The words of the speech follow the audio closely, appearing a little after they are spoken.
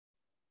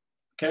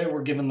Okay,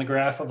 we're given the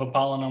graph of a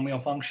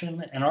polynomial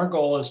function, and our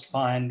goal is to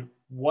find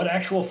what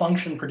actual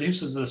function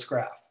produces this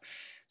graph.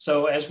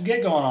 So as we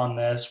get going on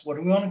this, what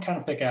we want to kind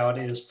of pick out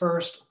is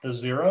first the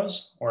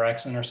zeros, or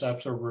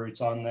x-intercepts or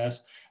roots on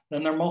this,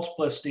 then their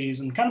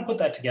multiplicities, and kind of put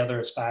that together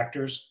as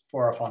factors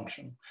for our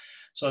function.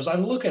 So as I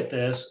look at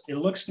this, it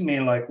looks to me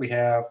like we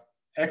have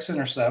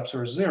x-intercepts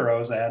or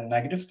zeros at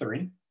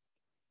 -3.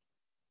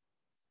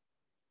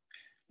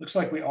 Looks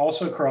like we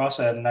also cross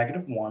at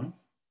 -1.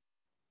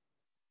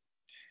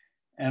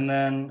 And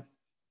then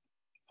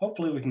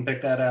hopefully we can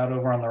pick that out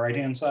over on the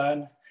right-hand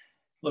side.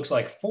 Looks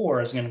like 4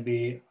 is going to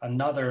be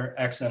another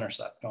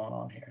x-intercept going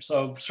on here.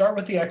 So start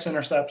with the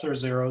x-intercepts or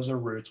zeros or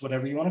roots,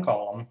 whatever you want to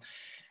call them.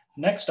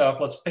 Next up,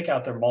 let's pick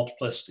out their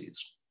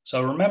multiplicities.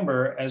 So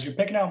remember, as you're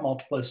picking out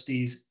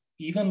multiplicities,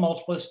 even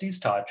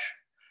multiplicities touch,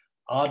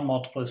 odd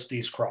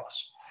multiplicities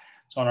cross.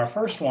 So on our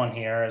first one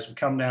here, as we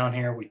come down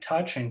here, we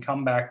touch and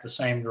come back the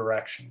same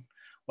direction.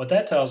 What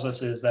that tells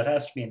us is that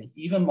has to be an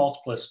even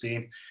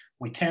multiplicity.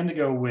 We tend to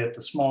go with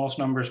the smallest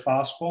numbers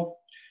possible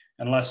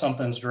unless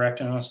something's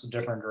directing us a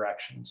different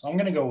direction. So I'm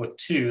going to go with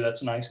 2.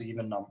 That's a nice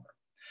even number.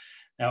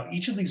 Now,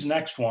 each of these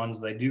next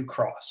ones, they do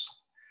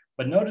cross.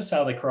 But notice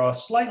how they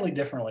cross slightly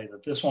differently,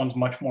 that this one's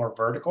much more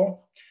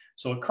vertical.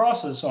 So it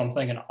crosses, so I'm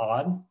thinking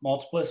odd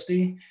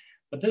multiplicity.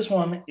 But this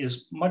one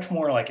is much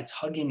more like it's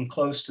hugging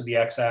close to the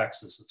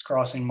x-axis. It's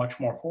crossing much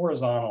more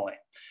horizontally.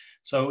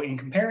 So in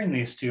comparing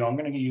these two, I'm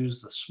going to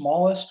use the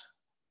smallest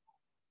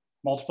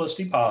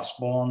multiplicity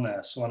possible on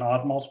this. So an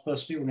odd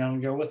multiplicity, we're going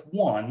to go with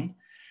 1.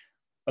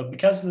 But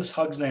because this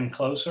hugs in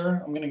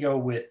closer, I'm going to go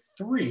with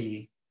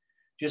 3,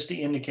 just to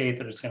indicate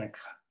that it's going to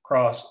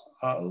cross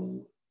a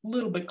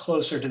little bit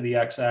closer to the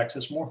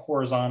x-axis, more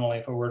horizontally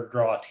if I were to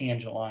draw a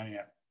tangent line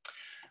here.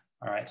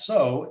 All right,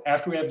 so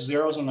after we have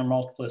zeros and their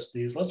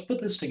multiplicities, let's put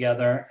this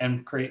together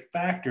and create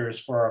factors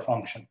for our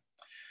function.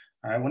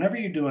 All right, whenever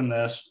you're doing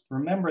this,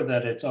 remember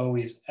that it's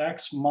always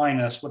x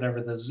minus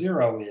whatever the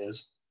 0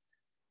 is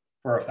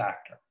for a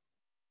factor.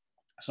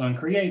 So in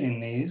creating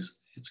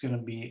these, it's going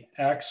to be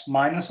x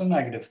minus a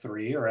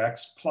 -3 or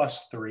x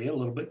plus 3, a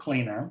little bit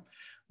cleaner.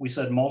 We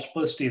said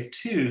multiplicity of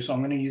 2, so I'm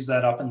going to use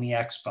that up in the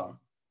exponent.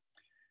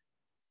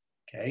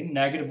 Okay,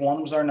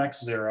 -1 was our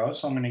next 0,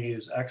 so I'm going to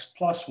use x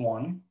plus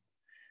 1.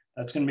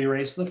 That's going to be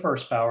raised to the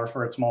first power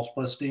for its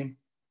multiplicity.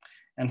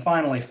 And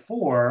finally,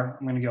 4,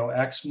 I'm going to go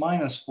x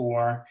minus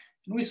 4,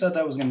 and we said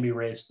that was going to be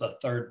raised to the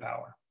third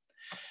power.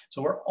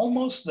 So we're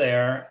almost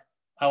there.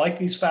 I like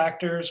these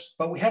factors,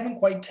 but we haven't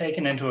quite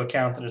taken into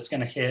account that it's going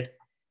to hit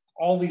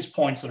all these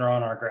points that are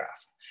on our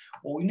graph.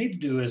 What we need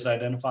to do is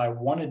identify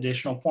one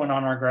additional point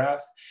on our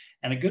graph,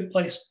 and a good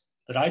place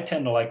that I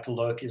tend to like to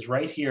look is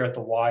right here at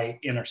the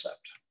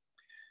y-intercept.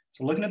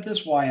 So looking at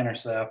this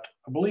y-intercept,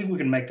 I believe we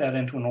can make that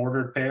into an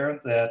ordered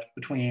pair that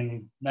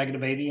between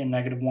 -80 and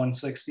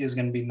 -160 is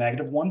going to be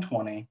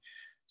 -120.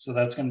 So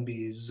that's going to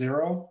be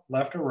 0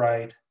 left or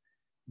right,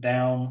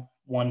 down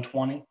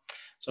 120.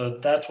 So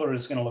that's what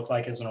it's going to look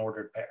like as an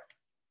ordered pair.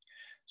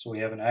 So we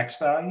have an x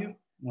value,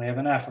 and we have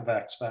an f of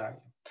x value.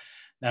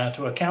 Now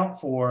to account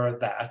for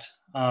that,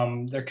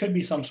 there could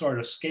be some sort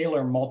of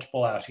scalar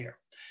multiple out here,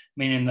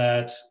 meaning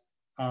that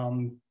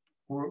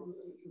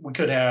we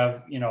could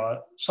have,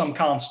 some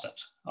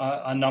constant,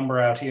 a number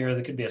out here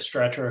that could be a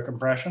stretch or a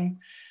compression.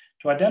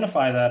 To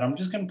identify that, I'm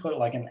just going to put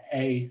like an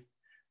a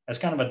as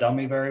kind of a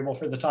dummy variable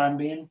for the time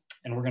being,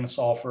 and we're going to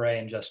solve for a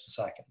in just a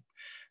second.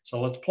 So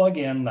let's plug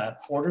in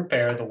that ordered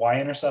pair, the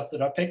y-intercept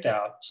that I picked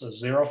out. So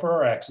 0 for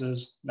our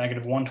x's,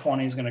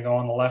 -120 is going to go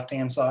on the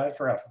left-hand side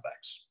for f of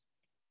x.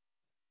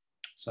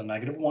 So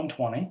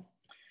 -120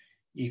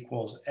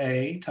 equals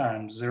a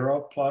times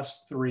 0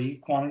 plus 3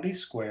 quantity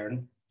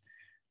squared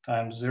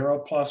times 0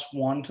 plus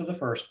 1 to the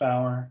first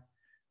power,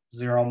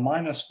 0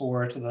 minus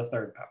 4 to the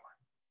third power.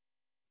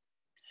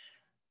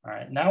 All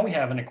right, now we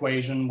have an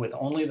equation with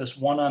only this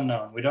one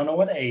unknown. We don't know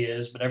what a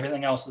is, but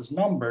everything else is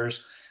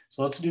numbers.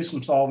 So let's do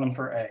some solving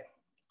for a.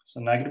 So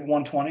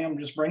 -120, I'm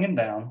just bringing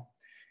down,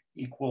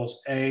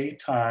 equals a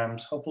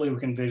times, hopefully we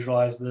can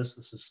visualize this.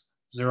 This is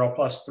 0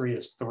 plus 3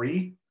 is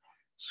 3.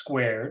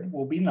 Squared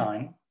will be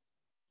 9.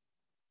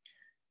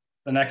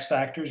 The next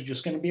factor is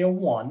just going to be a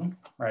 1,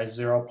 right?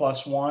 0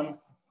 plus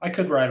 1. I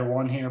could write a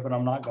 1 here, but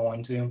I'm not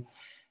going to.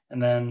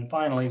 And then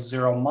finally,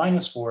 0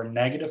 minus 4,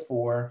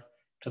 -4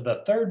 to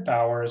the third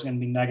power is going to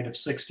be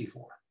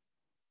 -64.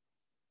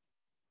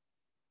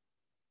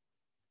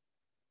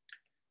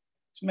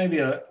 So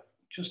maybe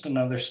just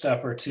another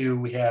step or two.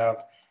 We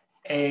have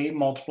a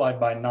multiplied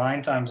by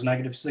 9 times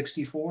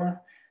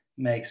 -64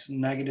 makes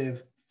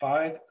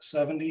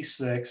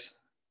 -576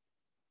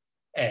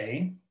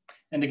 a.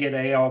 And to get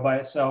a all by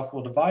itself,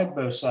 we'll divide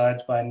both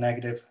sides by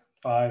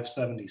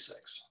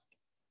 -576.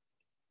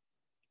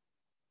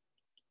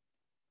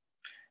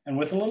 And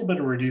with a little bit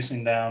of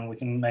reducing down, we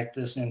can make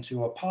this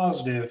into a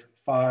positive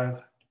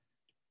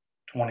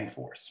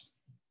 5/24.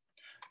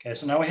 Okay,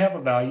 so now we have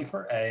a value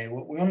for a.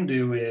 What we want to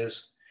do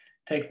is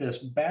take this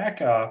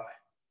back up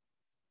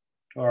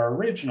to our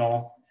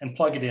original and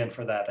plug it in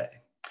for that a.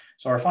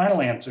 So our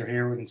final answer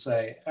here, we can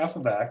say f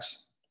of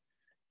x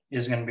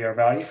is going to be our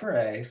value for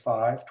a,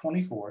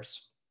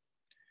 5/24,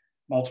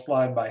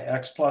 multiplied by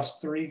x plus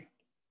 3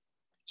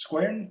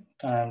 squared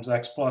times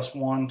x plus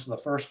 1 to the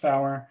first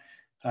power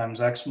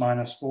times x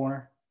minus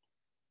 4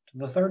 to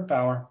the third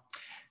power.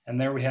 And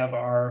there we have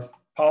our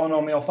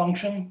polynomial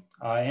function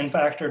in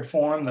factored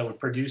form that would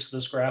produce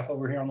this graph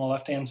over here on the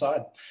left-hand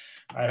side.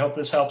 I hope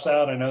this helps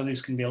out. I know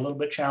these can be a little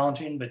bit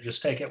challenging, but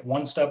just take it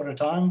one step at a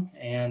time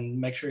and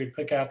make sure you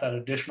pick out that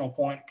additional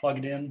point, plug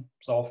it in,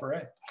 solve for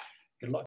A.